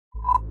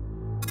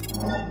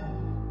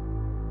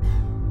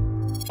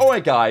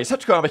Alright guys,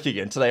 TacticalRab back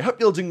again today. Hope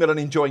you're doing well and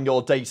enjoying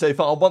your day so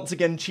far. Once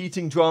again,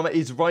 cheating drama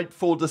is ripe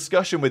for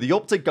discussion, with the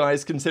OpTic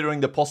guys considering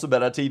the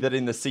possibility that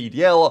in the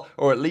CDL,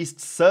 or at least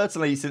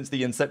certainly since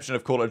the inception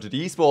of Call of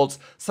Duty Esports,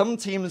 some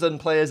teams and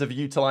players have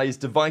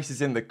utilised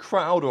devices in the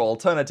crowd or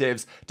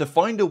alternatives to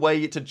find a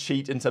way to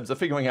cheat in terms of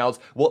figuring out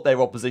what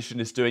their opposition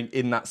is doing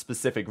in that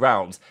specific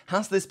round.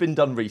 Has this been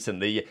done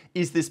recently?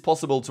 Is this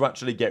possible to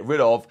actually get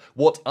rid of?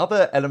 What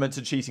other elements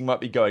of cheating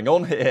might be going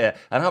on here?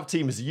 And have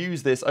teams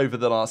used this over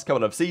the last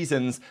couple of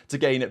seasons to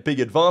gain big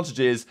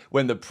advantages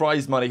when the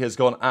prize money has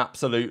gone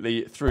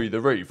absolutely through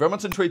the roof? Very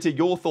much intrigued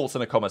your thoughts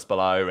in the comments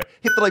below.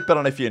 Hit the like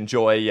button if you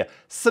enjoy.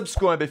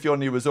 Subscribe if you're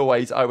new as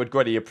always. I would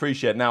greatly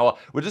appreciate it. Now,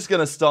 we're just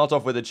going to start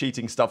off with the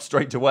cheating stuff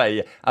straight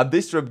away. And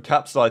this from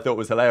Capsidal I thought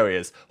was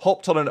hilarious.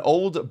 Hopped on an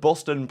old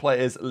Boston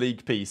Players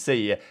League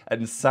PC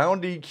and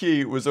Sound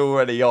EQ was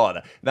already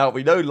on. Now,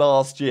 we know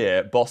last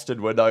year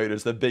Boston were known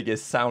as the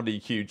biggest Sound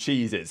EQ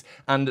cheeses.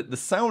 And the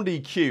Sound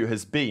EQ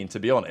has been,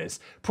 to be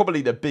honest,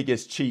 probably the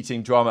biggest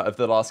cheating drama of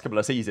the last couple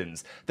of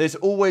seasons. There's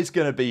always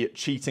going to be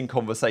cheating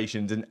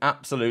conversations in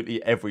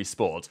absolutely every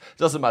sport.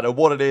 Doesn't matter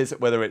what it is,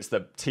 whether it's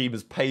the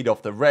teams paid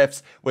off the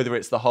refs, whether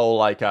it's the whole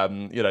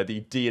you know,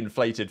 the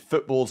de-inflated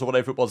footballs or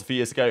whatever it was a few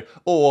years ago,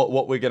 or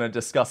what we're going to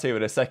discuss here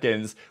in a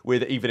second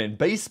with even in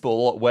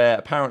baseball, where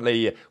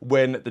apparently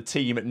when the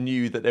team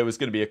knew that there was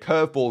going to be a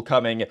curveball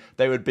coming,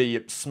 they would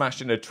be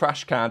smashing a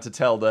trash can to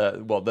tell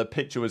the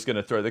pitcher was going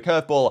to throw the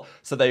curveball,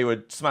 so they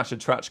would smash a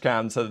trash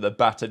can so that the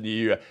batter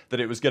knew that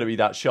it was going to be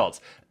that shot.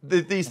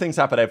 These things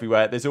happen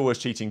everywhere. There's always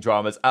cheating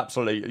dramas.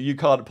 Absolutely. You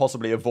can't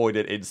possibly avoid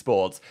it in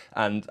sports.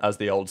 And as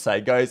the old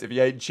saying goes, if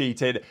you ain't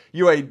cheated,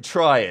 you ain't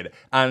trying.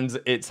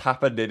 And it's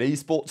happened in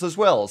esports as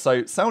well.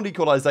 So sound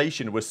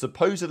equalization was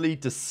supposedly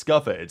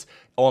discovered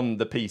on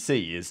the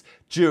PCs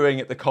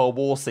during the Cold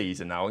War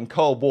season. Now, in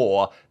Cold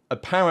War,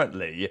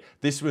 apparently,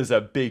 this was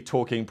a big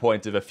talking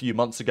point of a few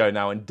months ago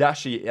now, and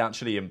Dashy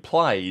actually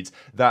implied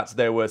that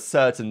there were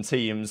certain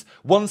teams,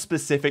 one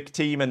specific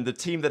team, and the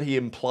team that he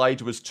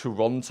implied was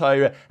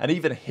Toronto, and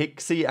even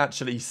Hixie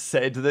actually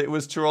said that it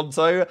was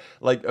Toronto.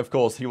 Like, of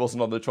course, he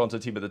wasn't on the Toronto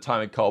team at the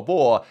time in Cold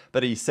War,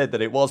 but he said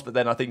that it was, but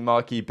then I think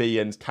Marky B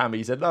and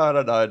Cammy said, no, I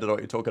don't know what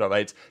you're talking about,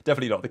 mate.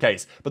 Definitely not the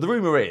case. But the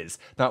rumour is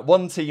that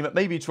one team,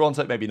 maybe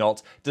Toronto, maybe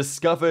not,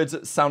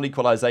 discovered sound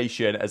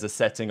equalization as a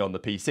setting on the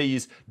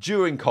PCs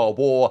during Cold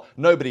War.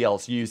 Nobody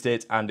else used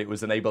it, and it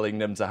was enabling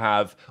them to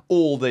have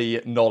all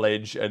the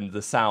knowledge and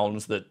the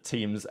sounds that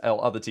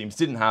other teams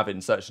didn't have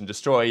in Search and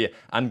Destroy,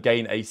 and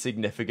gain a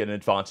significant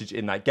advantage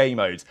in that game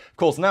mode. Of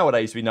course,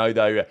 nowadays we know,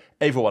 though,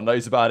 everyone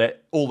knows about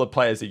it, all the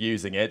players are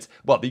using it.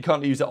 Well, you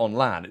can't use it on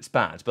LAN, it's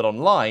banned, but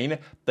online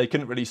they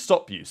couldn't really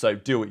stop you, so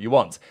do what you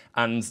want.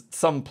 And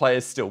some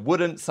players still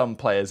wouldn't, some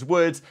players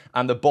would,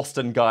 and the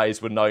Boston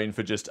guys were known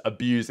for just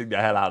abusing the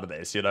hell out of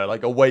this, you know,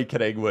 like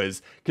Awakening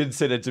was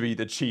considered to be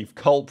the chief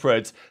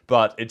culprit,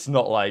 but it's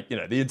not like, you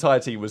know, the entire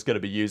team was going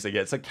to be using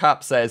it. So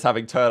Cap says,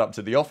 having turned up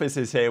to the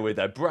offices here with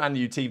a brand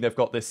new team they've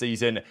got this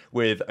season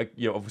with,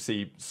 you know,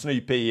 obviously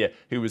Snoopy,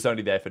 who was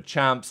only there for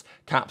champs,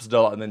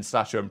 Capsidal, and then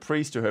Slasher and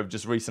Priestahh, who have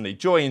just recently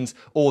joined.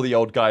 All the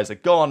old guys are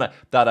gone.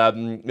 That,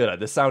 you know,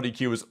 the sound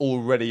EQ was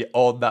already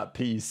on that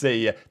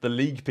PC, the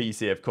league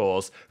PC, of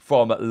course,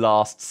 from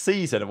last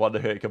season. I wonder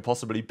who it could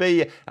possibly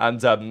be.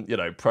 And, you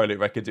know, Pro League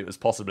records, it was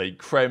possibly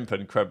Kremp,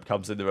 and Kremp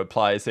comes in the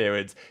replies here.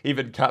 It's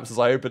even Cap says,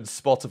 I opened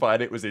Spotify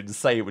and it was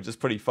insane, which is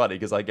pretty funny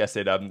because I guess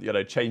it, you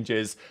know,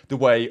 changes the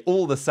way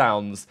all the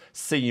sounds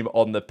seem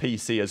on the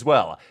PC as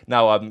well.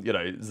 Now, you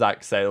know,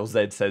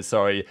 Zed says,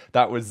 sorry,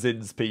 that was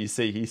Zin's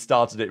PC. He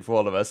started it for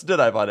all of us. Don't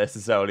know if I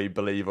necessarily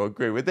believe or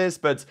agree with this,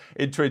 but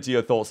intrigued to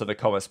your thoughts in the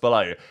comments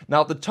below.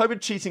 Now, the type of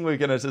cheating we're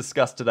going to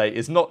discuss today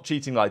is not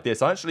cheating like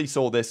this. I actually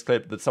saw this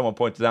clip that someone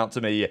pointed out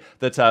to me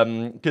that,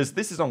 because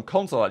this is on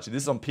console, actually,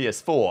 this is on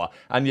PS4,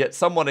 and yet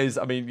someone is,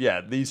 I mean,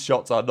 yeah, these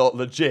shots are not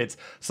legit.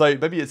 So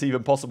maybe it's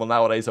even possible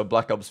nowadays on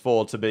Black Ops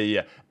 4 to be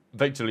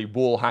virtually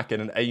wall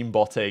hacking and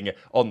aimbotting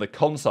on the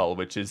console,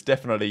 which is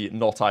definitely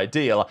not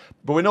ideal.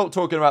 But we're not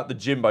talking about the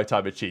Jimbo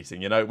type of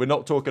cheating, you know? We're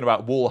not talking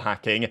about wall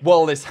hacking.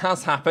 While this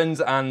has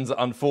happened, and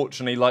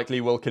unfortunately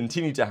likely will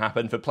continue to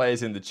happen for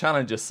players in the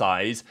Challenger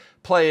side,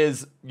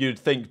 players you'd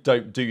think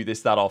don't do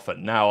this that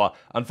often. Now,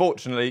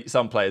 unfortunately,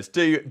 some players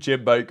do.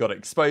 Jimbo got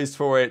exposed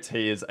for it.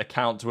 His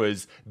account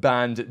was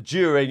banned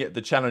during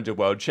the Challenger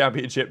World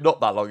Championship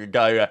not that long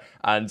ago,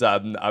 and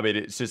I mean,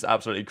 it's just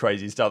absolutely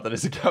crazy stuff that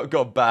his account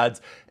got banned.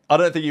 I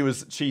don't think he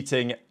was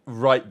cheating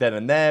right then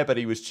and there, but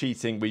he was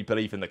cheating, we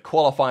believe, in the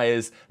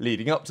qualifiers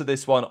leading up to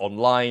this one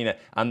online,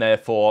 and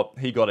therefore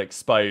he got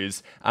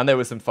exposed. And there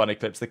were some funny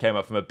clips that came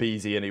up from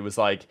aBeZy, and he was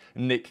like,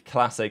 Nick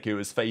Classic, who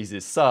was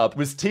FaZe's sub,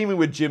 was teaming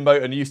with Jimbo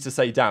and used to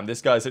say, damn,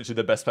 this guy's actually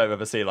the best player I've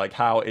ever seen. Like,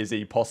 how is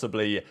he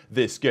possibly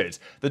this good?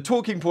 The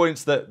talking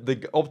points that the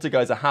OpTic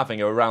guys are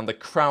having are around the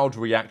crowd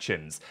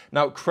reactions.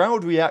 Now,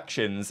 crowd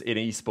reactions in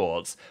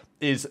esports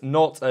is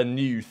not a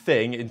new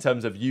thing in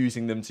terms of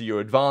using them to your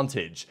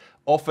advantage.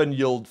 often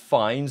you'll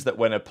find that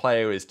when a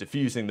player is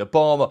defusing the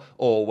bomb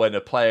or when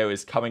a player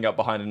is coming up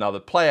behind another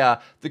player,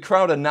 the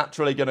crowd are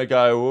naturally going to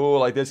go, oh,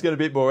 like there's going to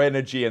be a bit more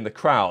energy in the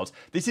crowd.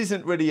 This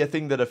isn't really a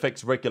thing that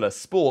affects regular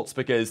sports,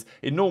 because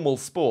in normal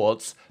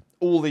sports,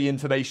 all the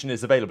information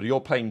is available.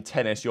 You're playing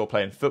tennis, you're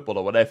playing football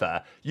or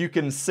whatever. You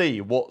can see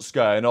what's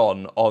going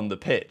on the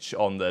pitch,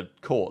 on the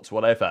court,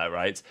 whatever,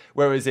 right?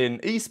 Whereas in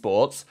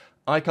esports,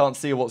 I can't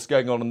see what's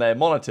going on their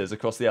monitors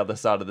across the other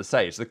side of the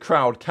stage. The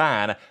crowd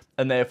can,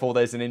 and therefore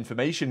there's an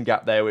information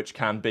gap there which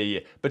can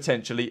be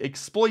potentially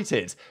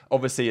exploited.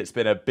 Obviously, it's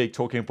been a big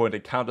talking point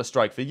in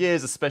Counter-Strike for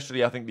years,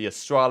 especially I think the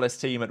Astralis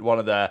team at one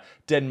of the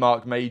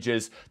Denmark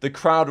majors. The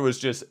crowd was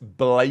just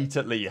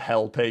blatantly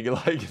helping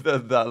like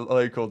the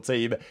local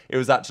team. It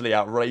was actually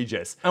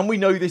outrageous. And we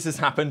know this has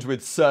happened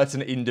with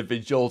certain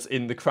individuals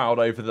in the crowd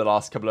over the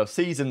last couple of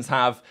seasons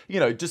have, you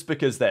know, just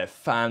because they're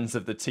fans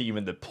of the team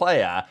and the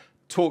player,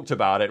 talked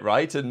about it,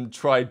 right, and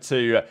tried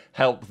to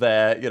help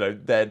their, you know,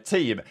 their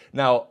team.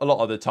 Now, a lot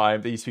of the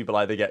time, these people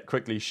either get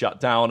quickly shut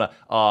down,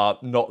 are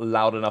not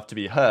loud enough to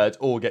be heard,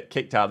 or get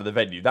kicked out of the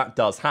venue. That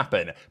does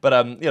happen.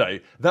 But, you know,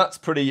 that's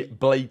pretty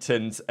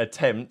blatant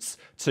attempts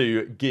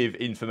to give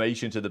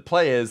information to the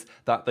players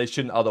that they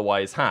shouldn't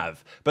otherwise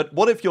have. But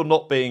what if you're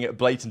not being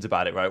blatant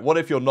about it, right? What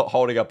if you're not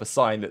holding up a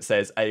sign that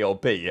says A or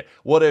B?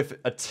 What if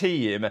a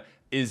team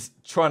is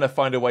trying to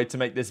find a way to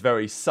make this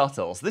very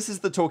subtle? So this is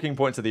the talking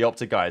points that the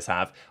OpTic guys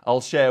have. I'll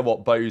share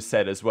what Bo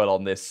said as well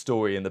on this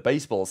story in the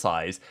baseball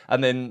side.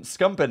 And then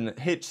Scump and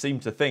Hitch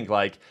seem to think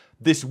like,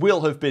 this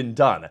will have been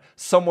done.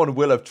 Someone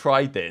will have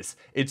tried this.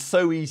 It's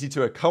so easy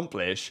to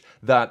accomplish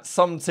that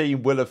some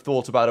team will have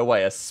thought about a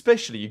way,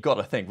 especially, you've got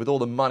to think, with all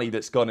the money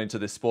that's gone into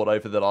this sport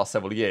over the last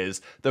several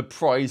years, the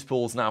prize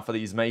pools now for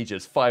these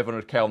majors,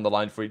 500k on the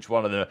line for each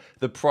one of them,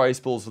 the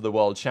prize pools for the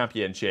World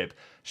Championship.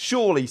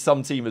 Surely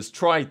some team has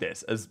tried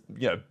this, as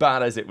you know,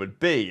 bad as it would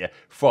be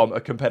from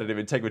a competitive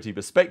integrity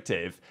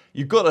perspective.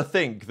 You've got to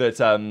think that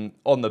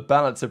on the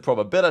balance of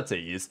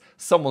probabilities,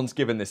 someone's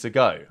given this a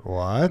go.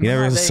 What? You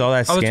never saw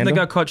that scandal? They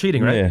got caught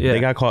cheating, right? Yeah,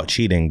 they got caught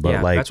cheating,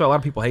 but like that's why a lot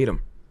of people hate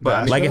them. But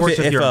I mean, like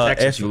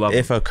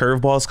if a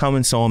curveball's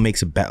coming, someone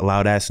makes a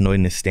loud ass noise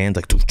in the stands,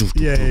 like doof, doof,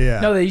 doof, Yeah.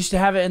 No, they used to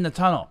have it in the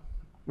tunnel.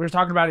 We were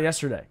talking about it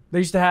yesterday. They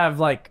used to have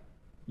like,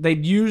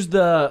 they'd use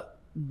the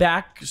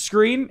back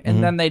screen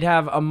and then they'd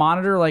have a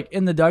monitor like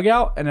in the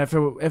dugout, and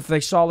if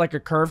they saw like a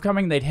curve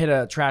coming, they'd hit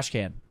a trash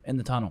can in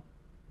the tunnel.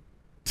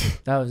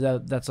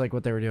 That's like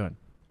what they were doing.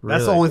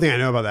 That's the only thing I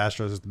know about the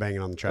Astros is the banging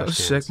on the trash cans.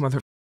 Sick mother.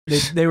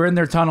 They were in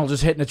their tunnel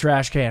just hitting a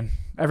trash can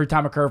every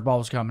time a curveball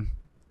was coming.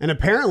 And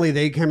apparently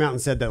they came out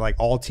and said that like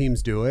all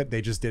teams do it.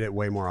 They just did it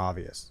way more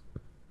obvious.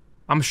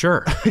 I'm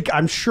sure. Like,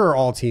 I'm sure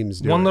all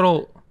teams do One it.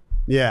 little.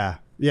 Yeah,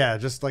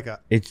 just like a.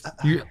 it's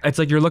It's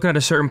like you're looking at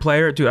a certain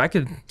player, dude.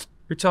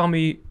 You're telling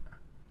me,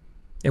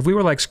 if we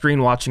were like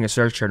screen watching a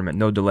search tournament,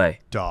 no delay,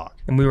 dog,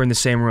 and we were in the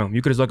same room,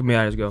 you could just look at me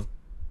and just go.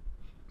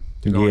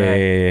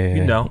 Yeah.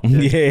 You know.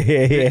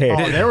 Yeah.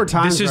 Oh, there were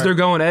times. They're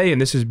going A and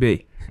this is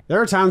B. There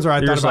were times where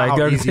I thought about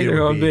how easy it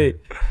would be. B.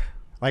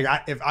 Like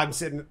if I'm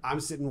sitting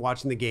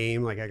watching the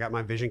game, like I got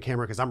my vision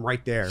camera because I'm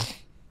right there,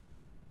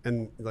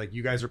 and like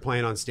you guys are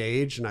playing on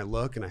stage, and I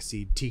look and I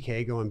see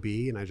TK going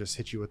B, and I just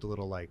hit you with the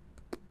little like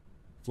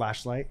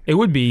flashlight. It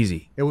would be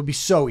easy. It would be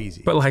so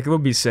easy, But like it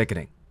would be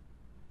sickening.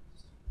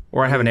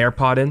 Or I have an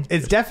AirPod in.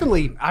 it's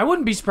definitely I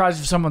wouldn't be surprised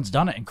if someone's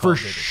done it in Call for of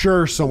Duty.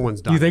 sure someone's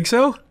done. You think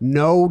so?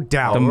 No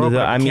doubt. I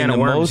mean, can of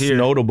the worms most here.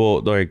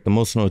 notable, like the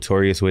most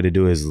notorious way to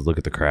do it is look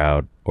at the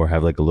crowd or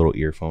have like a little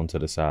earphone to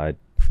the side.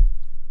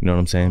 You know what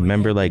I'm saying?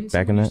 Remember, like Didn't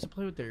back in someone that? used to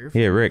play with their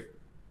earphone? Yeah, Rick.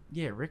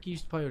 Yeah, Ricky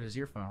used to play with his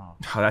earphone off.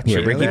 Oh, that Yeah,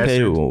 shit, Ricky that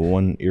played shit. with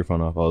one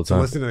earphone off all the To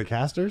time. listen to the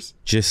casters.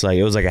 Just like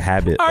it was like a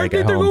habit. I like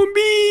think at they're home. going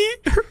B.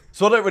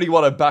 So I don't really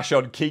want to bash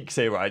on Keeks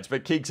here, right?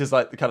 But Keeks is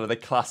like kind of the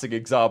classic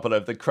example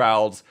of the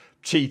crowd's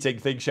cheating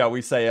thing, shall we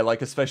say,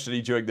 like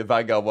especially during the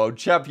Vanguard World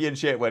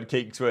Championship when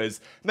Keeks was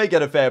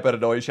making a fair bit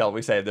of noise, shall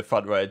we say, in the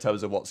front row in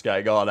terms of what's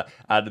going on,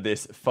 and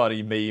this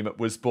funny meme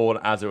was born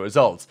as a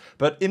result.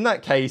 But in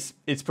that case,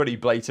 it's pretty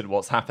blatant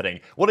what's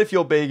happening. What if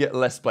you're being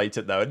less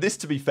blatant though? And this,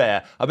 to be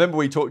fair, I remember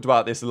we talked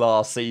about this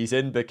last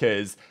season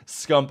because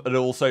Scump had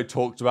also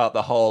talked about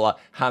the whole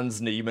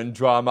Hans Niemann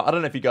drama. I don't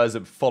know if you guys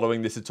are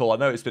following this at all. I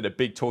know it's been a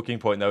big talking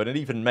point though, and it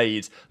even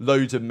made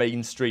loads of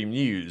mainstream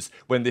news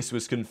when this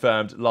was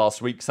confirmed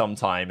last week sometime.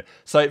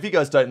 So if you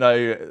guys don't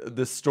know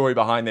the story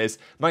behind this,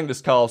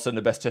 Magnus Carlsen,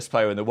 the best chess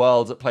player in the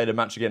world, played a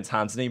match against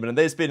Hans Niemann, and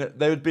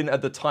there had been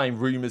at the time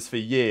rumors for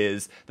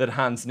years that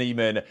Hans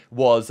Niemann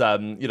was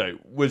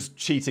was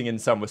cheating in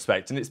some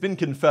respect, and it's been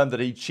confirmed that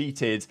he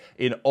cheated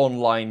in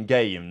online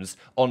games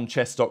on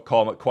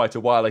chess.com quite a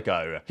while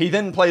ago. He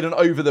then played an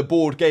over the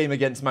board game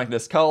against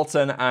Magnus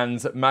Carlsen,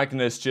 and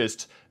Magnus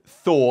just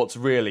thought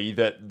really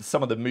that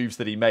some of the moves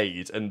that he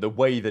made and the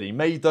way that he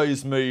made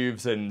those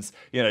moves and,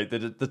 you know,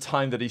 the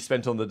time that he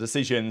spent on the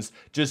decisions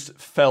just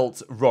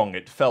felt wrong.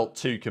 It felt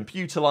too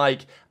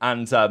computer-like,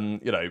 and,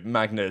 you know,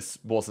 Magnus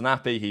wasn't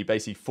happy. He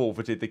basically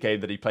forfeited the game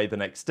that he played the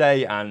next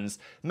day and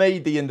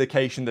made the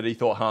indication that he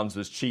thought Hans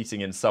was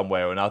cheating in some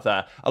way or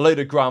another. A load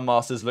of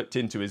Grandmasters looked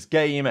into his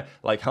game,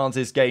 like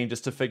Hans's game,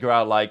 just to figure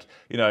out, like,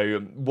 you know,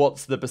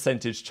 what's the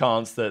percentage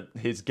chance that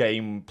his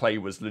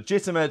gameplay was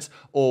legitimate,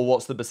 or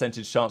what's the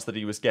percentage chance that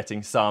he was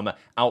getting some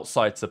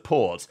outside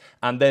support.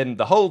 And then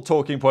the whole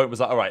talking point was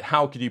like, all right,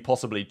 how could you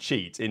possibly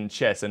cheat in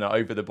chess in an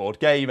over-the-board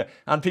game?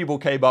 And people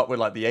came up with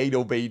like the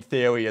anal bead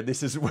theory, and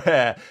this is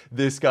where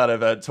this kind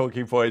of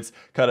talking points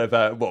kind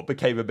of well,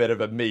 became a bit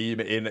of a meme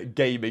in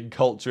gaming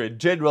culture in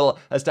general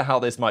as to how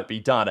this might be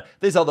done.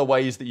 There's other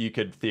ways that you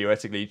could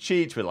theoretically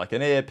cheat with like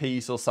an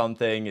earpiece or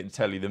something and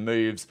tell you the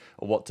moves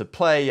or what to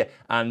play.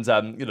 And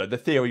you know, the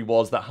theory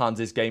was that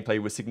Hans's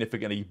gameplay was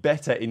significantly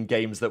better in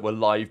games that were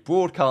live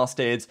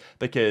broadcasted,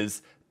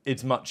 because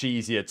it's much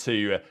easier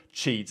to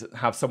cheat,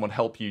 have someone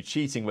help you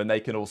cheating when they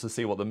can also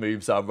see what the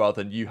moves are,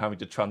 rather than you having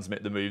to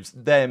transmit the moves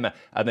them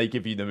and they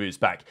give you the moves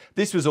back.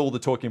 This was all the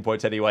talking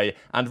point anyway,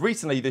 and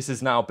recently this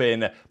has now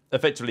been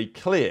effectively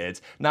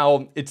cleared.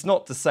 Now, it's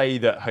not to say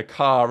that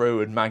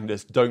Hikaru and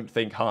Magnus don't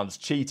think Hans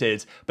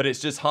cheated, but it's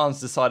just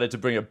Hans decided to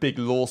bring a big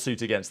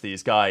lawsuit against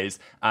these guys,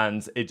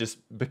 and it just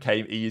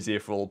became easier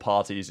for all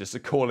parties just to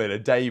call it a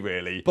day,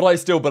 really. But I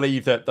still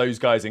believe that those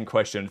guys in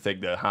question think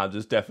that Hans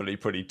is definitely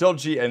pretty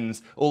dodgy, and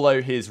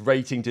although his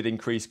rating did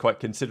increase quite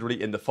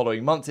considerably in the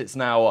following months, it's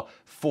now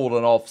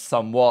fallen off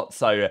somewhat.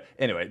 So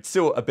anyway, it's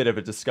still a bit of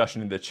a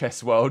discussion in the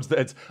chess world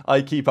that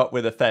I keep up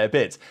with a fair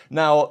bit.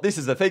 Now, this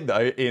is the thing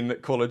though, in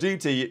Call of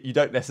Duty, you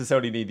don't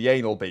necessarily need the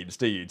anal beads,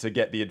 do you, to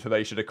get the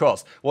information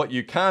across? What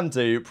you can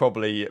do,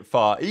 probably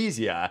far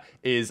easier,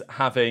 is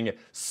having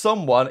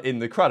someone in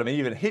the crowd. I mean,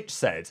 even Hitch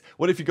said,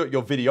 what if you got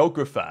your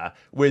videographer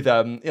with,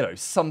 you know,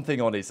 something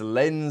on his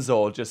lens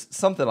or just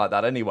something like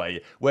that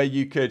anyway, where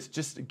you could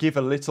just give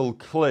a little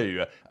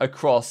clue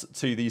across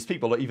to these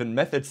people, or even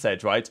Method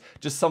said, right?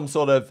 Just some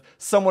sort of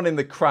someone in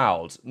the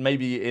crowd,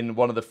 maybe in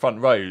one of the front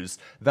rows,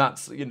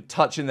 that's, you know,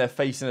 touching their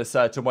face in a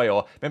certain way,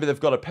 or maybe they've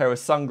got a pair of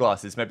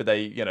sunglasses, maybe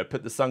they, you know,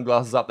 put the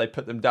sunglasses up, they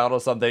put them down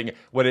or something,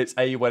 when it's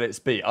A, when it's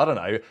B, I don't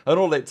know. And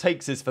all it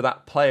takes is for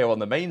that player on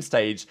the main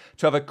stage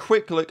to have a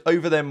quick look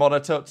over their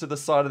monitor, to the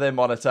side of their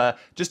monitor,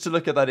 just to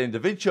look at that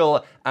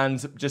individual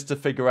and just to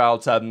figure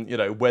out, you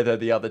know, whether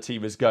the other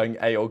team is going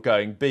A or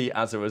going B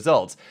as a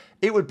result.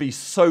 It would be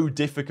so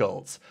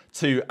difficult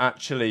to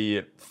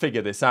actually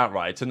figure this out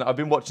right. And I've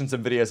been watching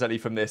some videos lately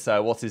from this,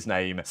 what's his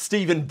name?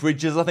 Stephen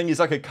Bridges, I think he's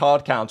like a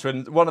card counter.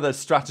 And one of the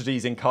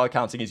strategies in card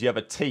counting is you have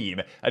a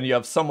team and you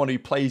have someone who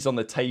plays on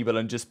the table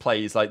and just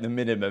plays like the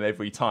minimum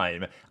every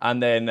time.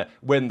 And then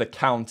when the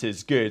count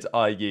is good,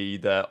 i.e.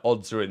 the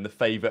odds are in the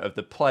favor of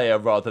the player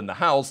rather than the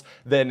house,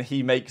 then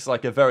he makes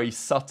like a very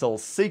subtle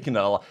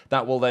signal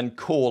that will then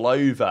call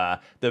over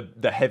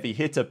the heavy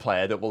hitter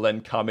player that will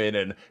then come in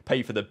and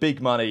pay for the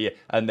big money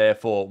and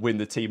therefore win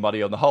the team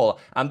money on the whole.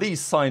 And these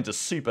signs are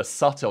super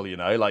subtle, you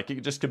know, like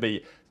it just could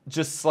be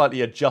just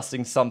slightly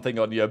adjusting something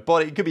on your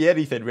body. It could be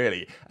anything,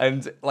 really.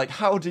 And, like,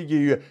 how do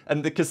you...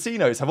 And the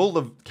casinos have all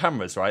the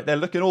cameras, right? They're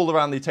looking all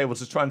around the table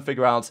to try and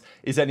figure out,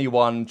 is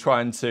anyone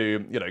trying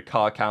to, you know,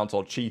 car count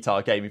or cheat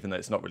our game, even though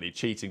it's not really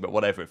cheating, but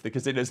whatever. If the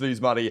casinos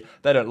lose money,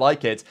 they don't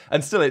like it.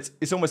 And still,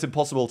 it's almost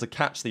impossible to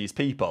catch these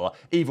people,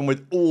 even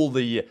with all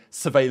the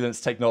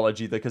surveillance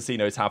technology the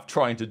casinos have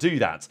trying to do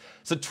that.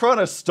 So trying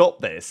to stop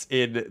this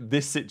in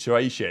this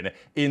situation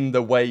in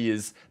the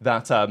ways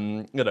that,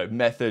 you know,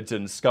 Method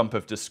and Scump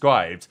have described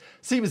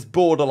seems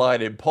borderline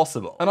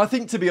impossible. And I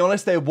think, to be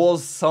honest, there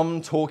was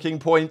some talking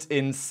point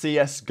in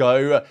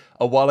CSGO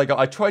a while ago.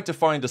 I tried to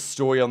find a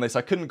story on this.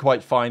 I couldn't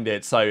quite find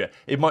it, so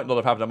it might not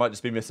have happened. I might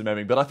just be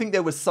misremembering. But I think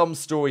there was some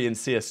story in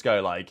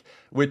CSGO, like,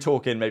 we're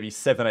talking maybe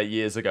 7-8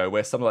 years ago,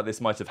 where something like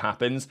this might have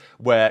happened,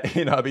 where,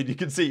 you know, I mean, you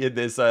can see in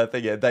this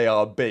thing here, they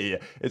are B.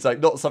 It's like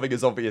not something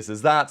as obvious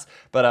as that,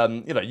 but,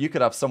 you know, you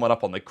could have someone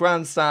up on the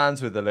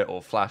grandstands with a little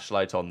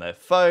flashlight on their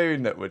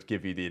phone that would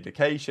give you the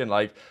indication.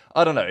 Like,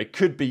 I don't know, it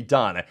could be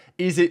done.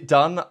 Is it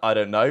done? I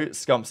don't know.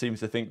 Scump seems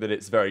to think that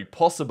it's very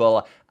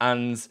possible,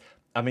 and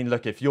I mean,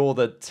 look, if you're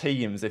the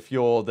teams, if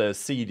you're the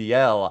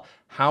CDL,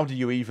 how do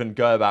you even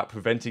go about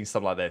preventing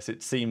something like this?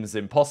 It seems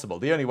impossible.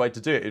 The only way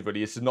to do it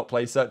really is to not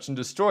play Search and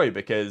Destroy,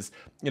 because,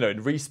 you know,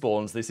 in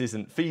respawns this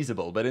isn't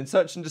feasible. But in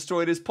Search and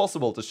Destroy it is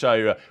possible to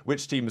show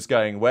which team is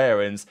going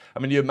where. And, I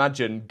mean, you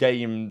imagine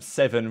Game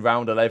 7,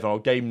 Round 11, or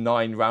Game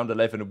 9, Round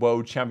 11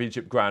 World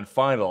Championship Grand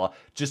Final,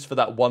 just for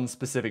that one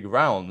specific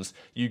round.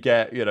 You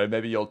get, you know,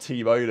 maybe your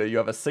team owner, you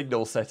have a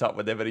signal set up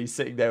with him and he's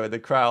sitting there in the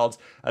crowd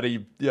and he,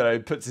 you know,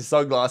 puts his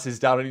sunglasses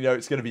down and you know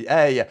it's going to be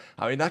A.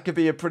 I mean, that could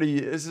be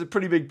this is a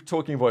pretty big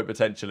talking point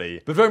potentially.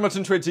 But very much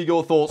intrigued to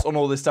your thoughts on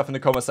all this stuff in the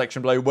comment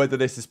section below, whether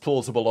this is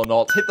plausible or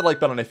not. Hit the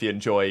like button if you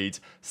enjoyed,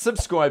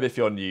 subscribe if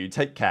you're new,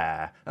 take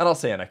care, and I'll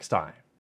see you next time.